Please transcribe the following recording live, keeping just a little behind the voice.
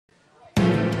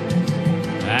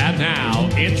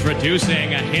Introducing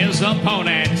his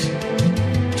opponent,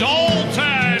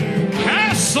 Dalton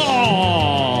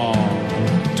Castle.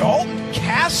 Dalton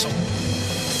Castle?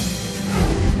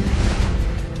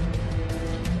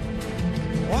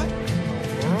 What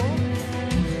in the world?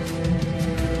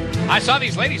 I saw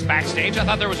these ladies backstage. I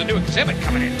thought there was a new exhibit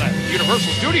coming in the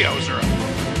Universal Studios, or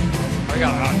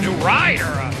a new ride, or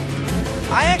a...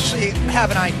 I actually have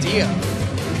an idea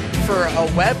for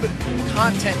a web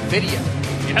content video.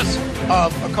 Yes.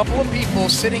 Of a couple of people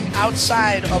sitting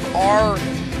outside of our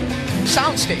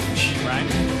soundstage. Right.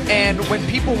 And when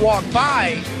people walk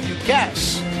by, you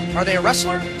guess, are they a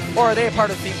wrestler or are they a part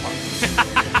of the theme park?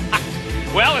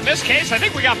 Well, in this case, I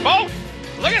think we got both.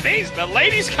 Look at these. The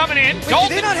ladies coming in. Wait,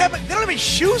 they don't have any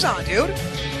shoes on, dude.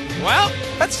 Well,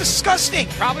 that's disgusting.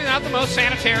 Probably not the most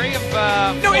sanitary of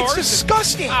No, floors. it's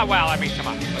disgusting. Well, I mean, come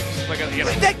on. Look at, you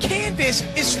know. That canvas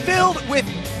is filled with,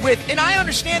 and I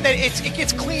understand that it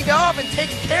gets cleaned up and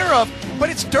taken care of, but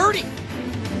it's dirty.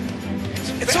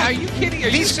 Are you kidding? Are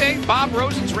you saying Bob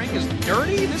Rosen's ring is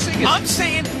dirty? This thing is... I'm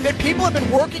saying that people have been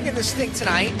working in this thing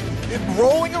tonight,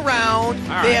 rolling around.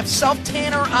 They have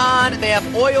self-tanner on, they have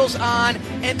oils on,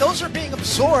 and those are being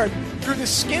absorbed through the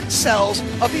skin cells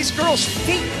of these girls'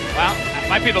 feet. Well, that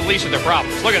might be the least of their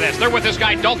problems. Look at this. They're with this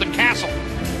guy, Dalton Castle.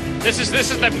 This is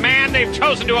the man they've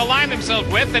chosen to align themselves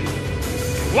with, and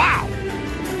wow,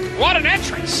 what an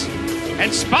entrance.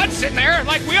 And Spud's sitting there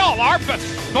like we all are, but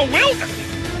bewildered.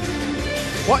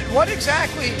 What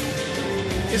exactly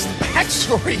is the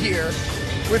backstory here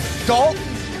with Dalton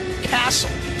Castle?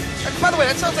 And by the way,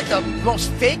 that sounds like the most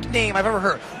fake name I've ever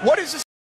heard. What is this?